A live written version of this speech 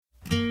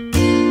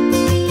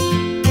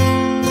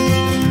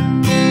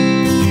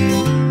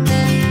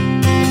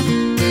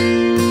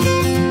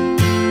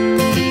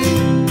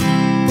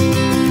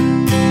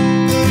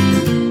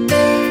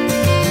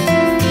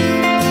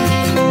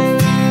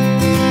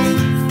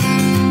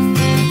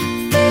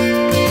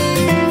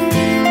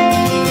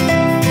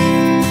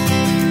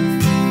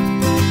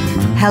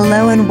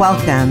Hello and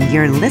welcome.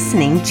 You're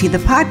listening to the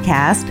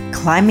podcast,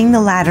 Climbing the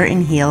Ladder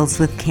in Heels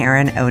with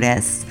Karen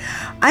Otis.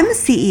 I'm a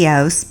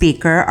CEO,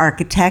 speaker,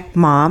 architect,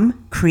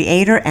 mom,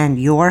 creator, and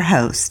your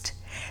host.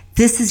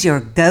 This is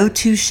your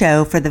go-to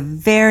show for the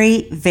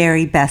very,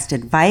 very best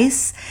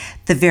advice,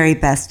 the very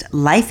best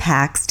life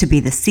hacks to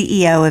be the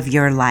CEO of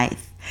your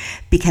life.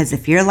 Because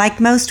if you're like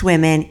most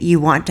women,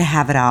 you want to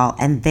have it all,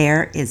 and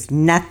there is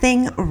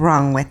nothing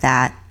wrong with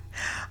that.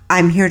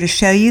 I'm here to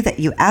show you that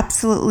you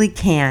absolutely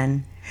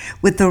can.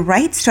 With the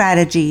right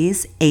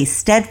strategies, a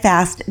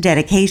steadfast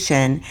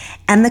dedication,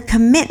 and the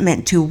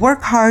commitment to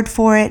work hard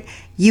for it,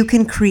 you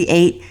can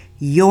create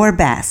your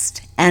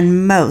best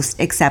and most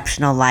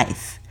exceptional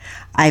life.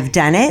 I've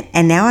done it,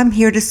 and now I'm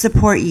here to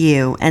support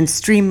you and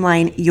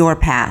streamline your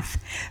path,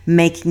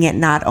 making it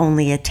not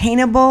only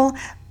attainable,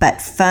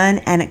 but fun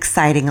and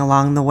exciting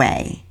along the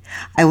way.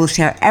 I will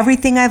share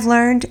everything I've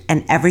learned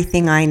and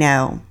everything I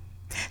know.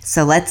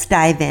 So let's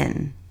dive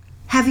in.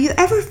 Have you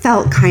ever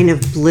felt kind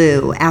of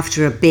blue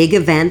after a big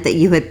event that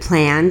you had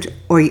planned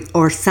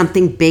or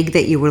something big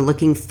that you were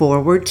looking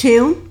forward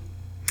to?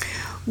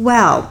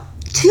 Well,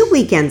 2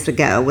 weekends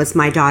ago was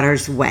my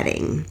daughter's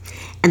wedding,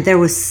 and there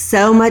was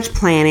so much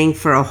planning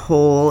for a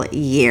whole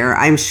year.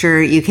 I'm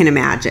sure you can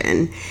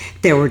imagine.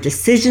 There were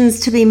decisions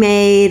to be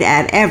made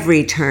at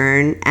every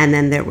turn, and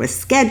then there was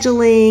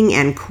scheduling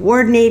and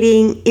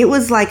coordinating. It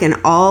was like an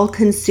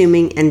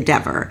all-consuming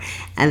endeavor,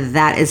 and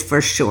that is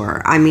for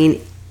sure. I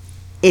mean,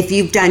 if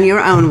you've done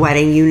your own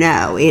wedding, you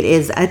know it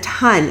is a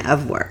ton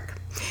of work.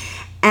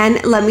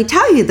 And let me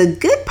tell you, the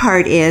good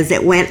part is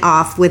it went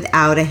off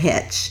without a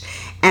hitch.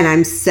 And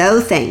I'm so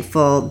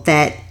thankful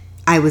that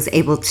I was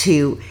able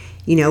to,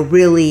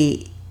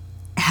 really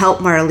help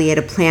Marlia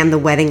to plan the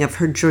wedding of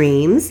her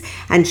dreams.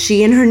 And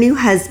she and her new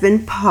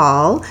husband,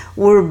 Paul,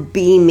 were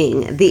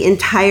beaming the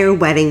entire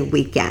wedding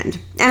weekend.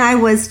 And I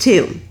was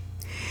too.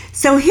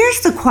 So here's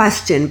the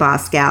question,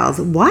 boss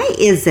gals. Why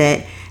is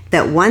it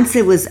that once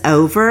it was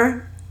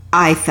over,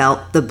 I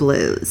felt the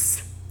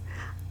blues?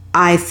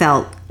 I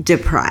felt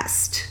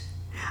depressed.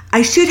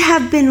 I should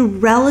have been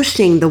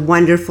relishing the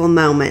wonderful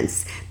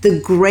moments, the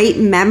great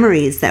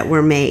memories that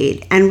were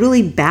made, and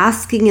really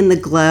basking in the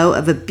glow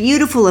of a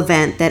beautiful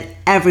event that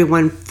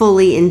everyone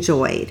fully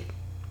enjoyed.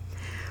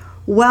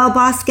 Well,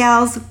 boss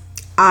gals,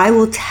 I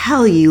will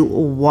tell you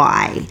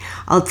why.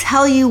 I'll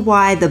tell you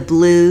why the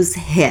blues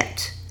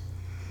hit.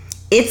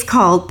 It's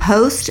called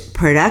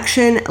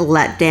post-production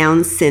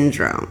letdown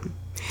syndrome.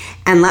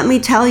 And let me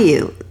tell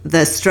you,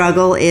 the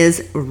struggle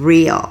is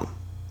real.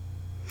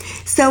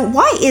 So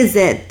why is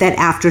it that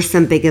after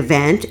some big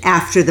event,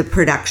 after the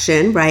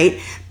production, right,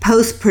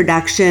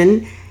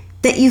 post-production,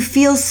 that you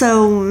feel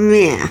so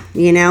meh,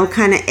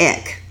 kind of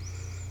ick?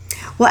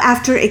 Well,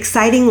 after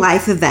exciting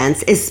life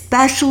events,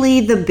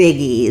 especially the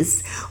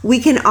biggies, we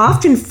can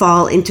often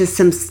fall into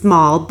some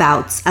small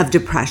bouts of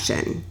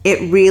depression.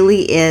 It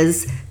really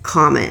is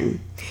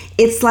common.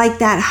 It's like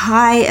that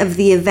high of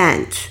the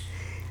event,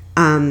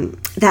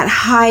 that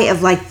high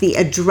of like the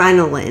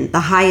adrenaline, the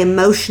high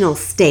emotional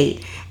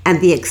state,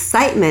 and the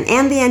excitement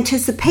and the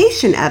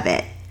anticipation of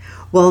it.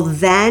 Well,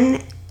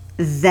 then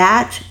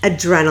that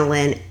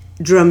adrenaline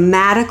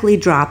dramatically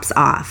drops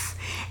off,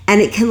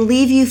 and it can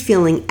leave you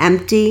feeling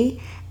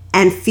empty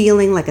and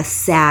feeling like a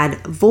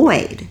sad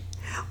void.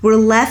 We're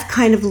left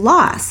kind of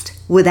lost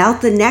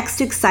without the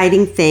next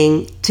exciting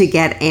thing to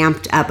get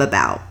amped up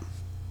about.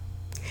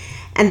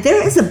 And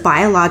there is a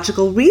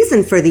biological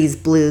reason for these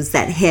blues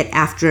that hit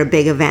after a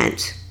big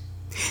event.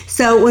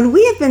 So when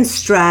we have been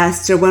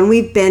stressed or when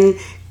we've been,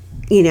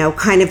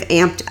 kind of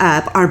amped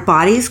up, our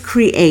bodies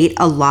create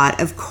a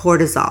lot of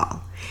cortisol.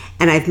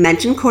 And I've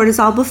mentioned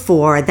cortisol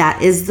before. That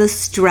is the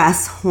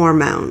stress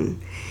hormone.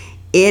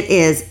 It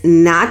is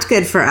not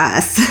good for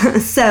us.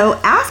 So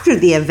after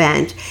the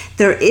event,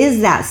 there is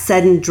that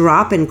sudden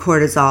drop in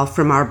cortisol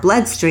from our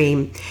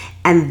bloodstream,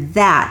 and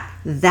that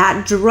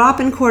drop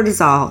in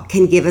cortisol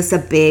can give us a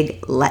big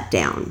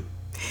letdown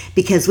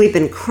because we've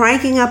been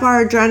cranking up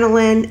our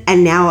adrenaline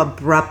and now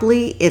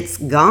abruptly it's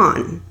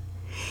gone.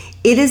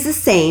 It is the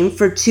same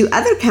for 2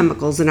 other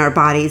chemicals in our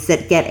bodies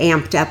that get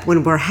amped up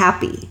when we're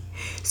happy.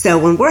 So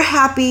when we're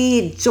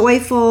happy,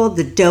 joyful,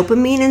 the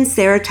dopamine and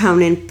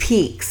serotonin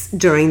peaks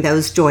during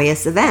those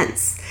joyous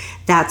events.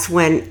 That's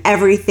when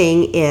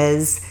everything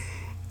is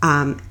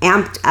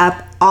amped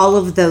up, all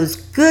of those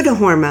good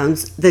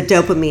hormones, the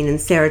dopamine and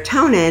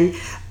serotonin,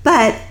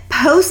 but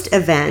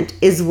post-event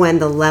is when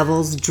the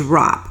levels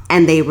drop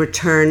and they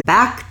return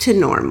back to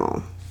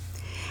normal.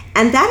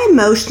 And that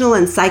emotional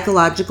and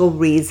psychological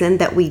reason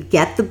that we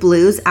get the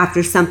blues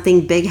after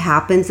something big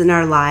happens in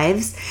our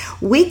lives,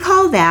 we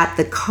call that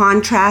the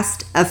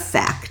contrast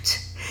effect.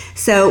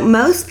 So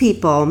most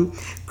people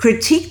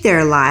critique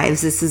their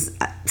lives,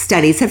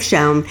 studies have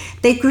shown,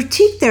 they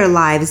critique their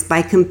lives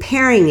by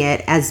comparing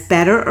it as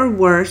better or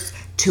worse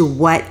to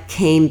what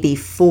came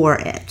before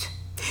it.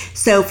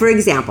 So for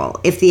example,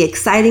 if the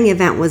exciting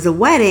event was a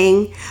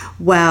wedding,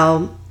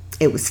 well,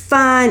 it was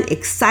fun,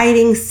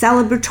 exciting,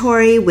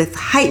 celebratory, with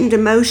heightened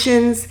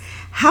emotions.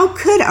 How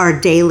could our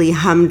daily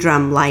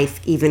humdrum life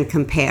even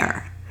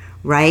compare?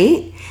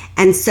 right?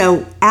 And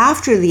so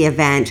after the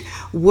event,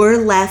 we're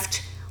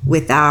left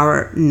with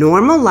our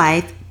normal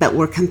life, but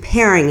we're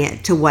comparing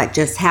it to what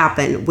just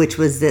happened, which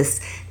was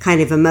this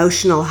kind of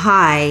emotional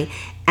high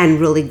and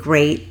really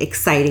great,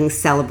 exciting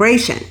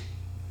celebration.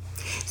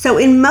 So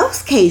in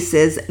most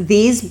cases,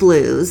 these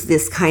blues,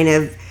 this kind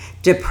of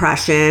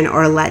depression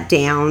or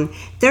letdown,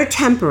 they're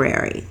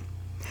temporary.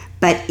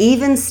 But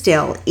even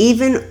still,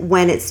 even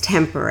when it's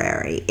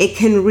temporary, it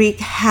can wreak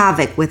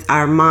havoc with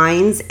our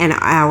minds and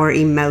our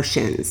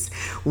emotions.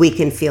 We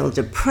can feel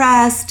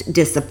depressed,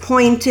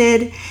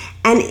 disappointed,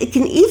 and it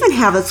can even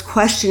have us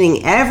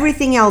questioning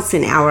everything else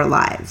in our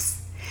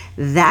lives.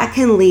 That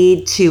can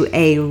lead to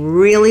a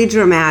really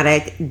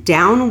dramatic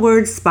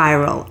downward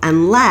spiral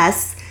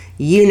unless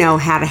you know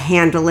how to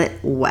handle it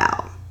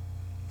well.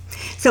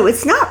 So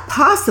it's not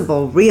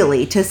possible,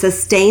 really, to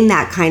sustain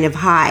that kind of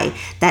high,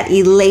 that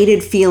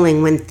elated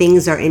feeling when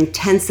things are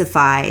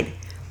intensified,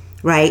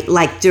 right?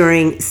 Like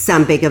during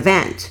some big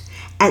event.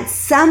 At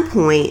some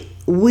point,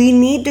 we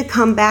need to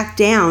come back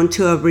down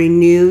to a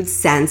renewed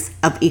sense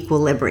of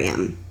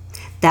equilibrium.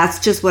 That's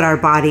just what our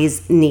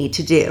bodies need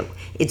to do.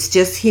 It's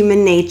just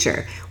human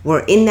nature.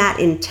 We're in that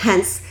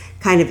intense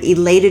kind of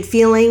elated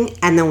feeling,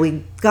 and then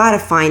we gotta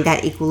find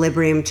that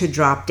equilibrium to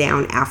drop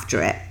down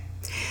after it.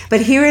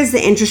 But here is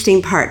the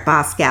interesting part,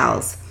 boss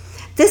gals.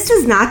 This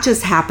does not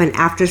just happen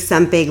after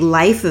some big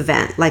life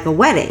event like a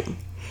wedding.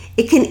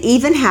 It can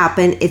even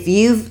happen if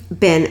you've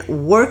been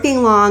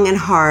working long and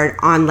hard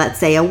on, let's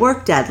say, a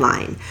work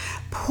deadline,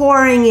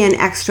 pouring in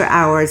extra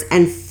hours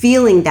and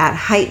feeling that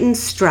heightened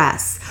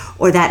stress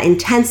or that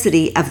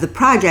intensity of the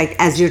project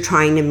as you're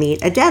trying to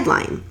meet a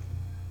deadline.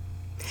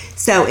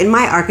 So in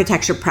my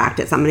architecture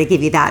practice, I'm going to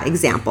give you that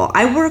example.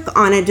 I work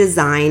on a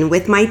design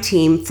with my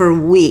team for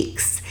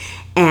weeks,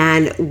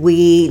 and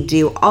we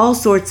do all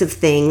sorts of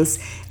things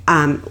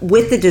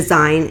with the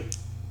design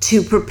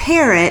to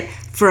prepare it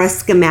for a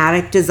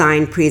schematic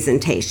design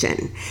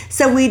presentation.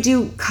 So we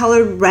do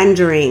colored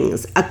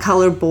renderings, a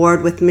color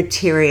board with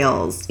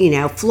materials,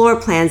 floor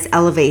plans,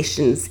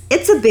 elevations.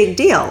 It's a big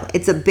deal.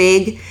 It's a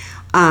big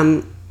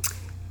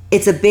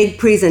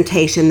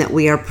presentation that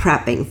we are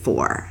prepping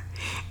for.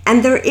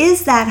 And there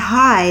is that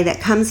high that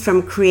comes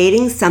from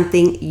creating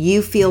something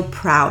you feel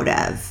proud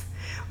of,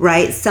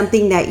 right?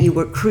 Something that you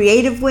were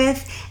creative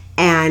with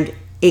and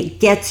it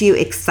gets you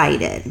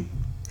excited.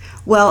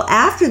 Well,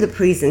 after the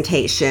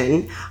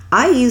presentation,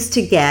 I used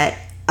to get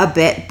a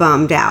bit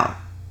bummed out.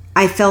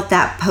 I felt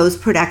that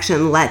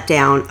post-production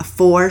letdown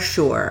for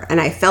sure, and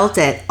I felt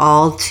it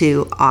all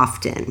too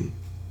often.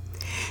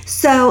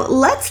 So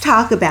let's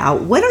talk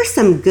about what are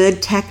some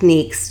good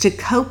techniques to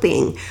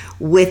coping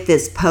with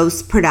this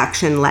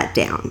post-production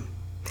letdown.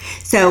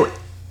 So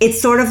it's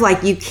sort of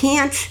like you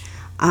can't,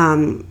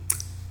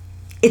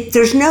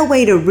 there's no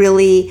way to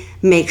really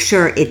make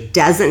sure it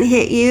doesn't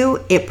hit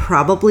you. It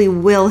probably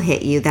will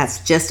hit you. That's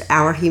just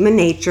our human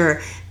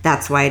nature.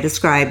 That's why I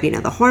described,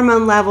 the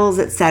hormone levels,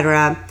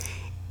 etc.,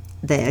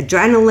 the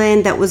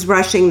adrenaline that was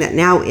rushing that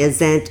now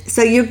isn't.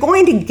 So you're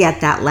going to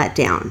get that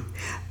letdown.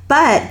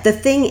 But the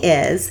thing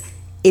is,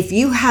 if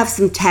you have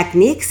some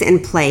techniques in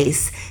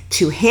place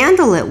to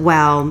handle it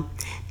well,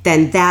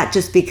 then that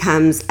just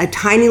becomes a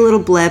tiny little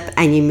blip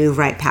and you move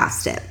right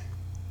past it.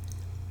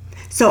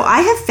 So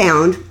I have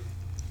found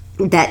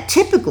that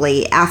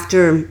typically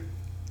after,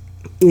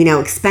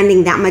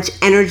 expending that much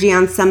energy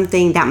on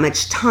something, that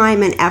much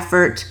time and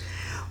effort,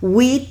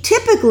 we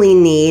typically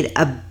need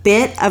a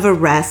bit of a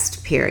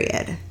rest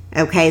period.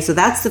 Okay, so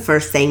that's the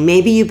first thing.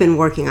 Maybe you've been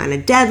working on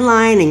a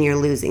deadline and you're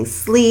losing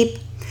sleep.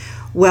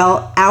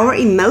 Well, our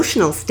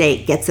emotional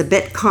state gets a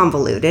bit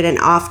convoluted and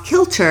off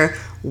kilter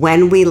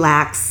when we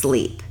lack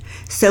sleep.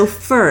 So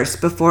first,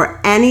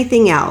 before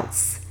anything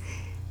else,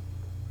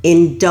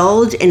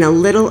 indulge in a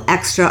little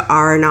extra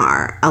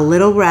R&R, a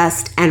little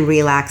rest and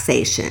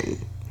relaxation.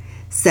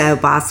 So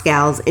boss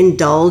gals,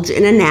 indulge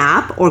in a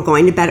nap or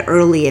going to bed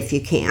early if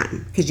you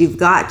can, because you've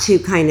got to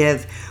kind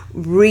of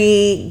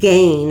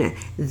regain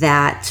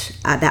that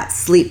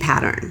sleep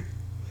pattern.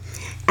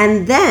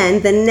 And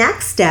then the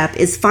next step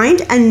is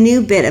find a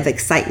new bit of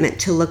excitement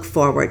to look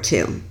forward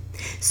to.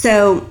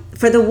 So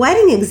for the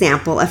wedding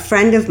example, a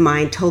friend of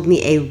mine told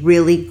me a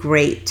really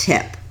great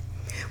tip,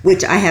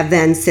 which I have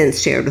then since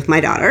shared with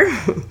my daughter.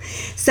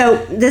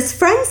 So this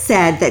friend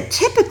said that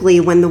typically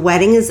when the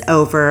wedding is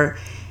over,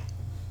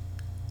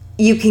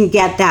 you can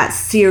get that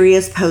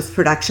serious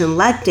post-production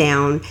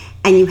letdown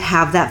and you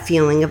have that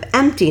feeling of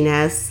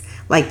emptiness,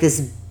 like this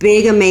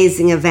big,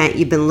 amazing event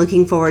you've been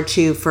looking forward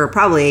to for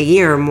probably a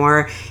year or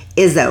more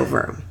is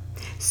over.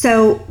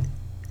 So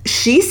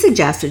she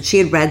suggested, she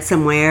had read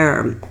somewhere,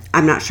 or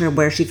I'm not sure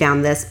where she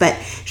found this, but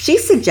she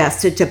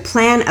suggested to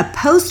plan a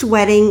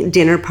post-wedding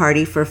dinner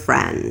party for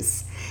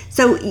friends.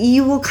 So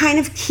you will kind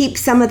of keep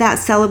some of that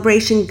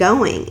celebration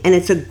going, and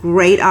it's a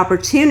great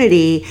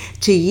opportunity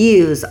to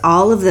use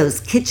all of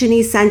those kitchen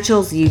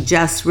essentials you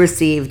just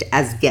received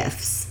as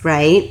gifts,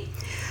 right?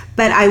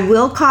 But I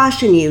will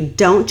caution you,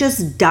 don't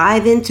just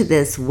dive into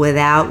this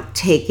without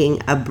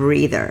taking a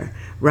breather,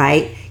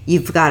 right?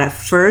 You've got to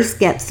first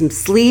get some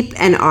sleep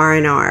and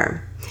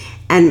R&R.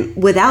 And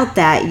without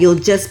that, you'll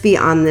just be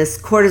on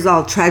this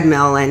cortisol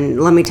treadmill.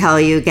 And let me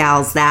tell you,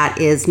 gals, that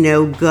is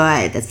no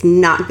good. That's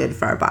not good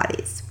for our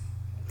bodies.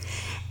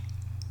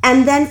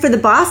 And then for the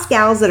boss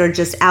gals that are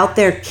just out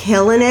there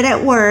killing it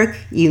at work,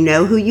 you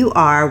know who you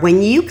are.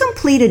 When you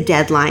complete a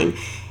deadline,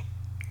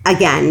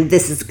 again,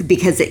 this is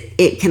because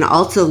it can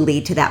also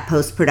lead to that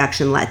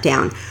post-production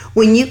letdown.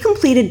 When you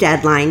complete a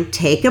deadline,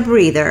 take a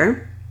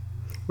breather,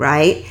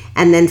 right?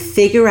 And then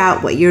figure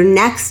out what your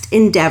next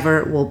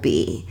endeavor will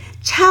be.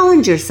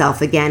 Challenge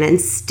yourself again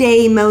and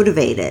stay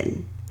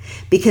motivated.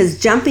 Because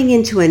jumping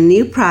into a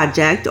new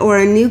project or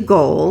a new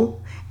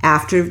goal,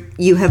 after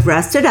you have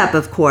rested up,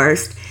 of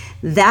course,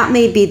 that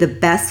may be the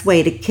best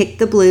way to kick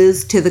the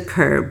blues to the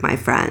curb, my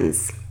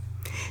friends.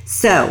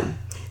 So,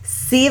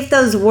 see if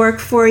those work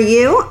for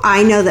you.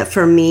 I know that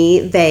for me,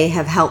 they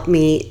have helped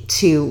me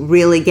to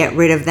really get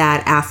rid of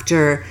that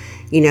after,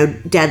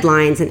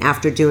 deadlines and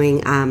after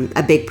doing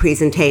a big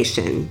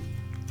presentation.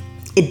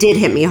 It did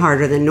hit me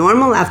harder than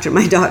normal after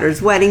my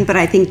daughter's wedding, but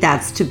I think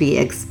that's to be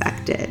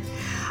expected.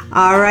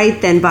 All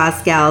right then,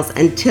 boss gals,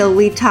 until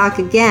we talk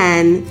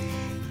again,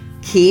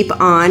 keep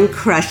on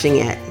crushing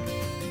it.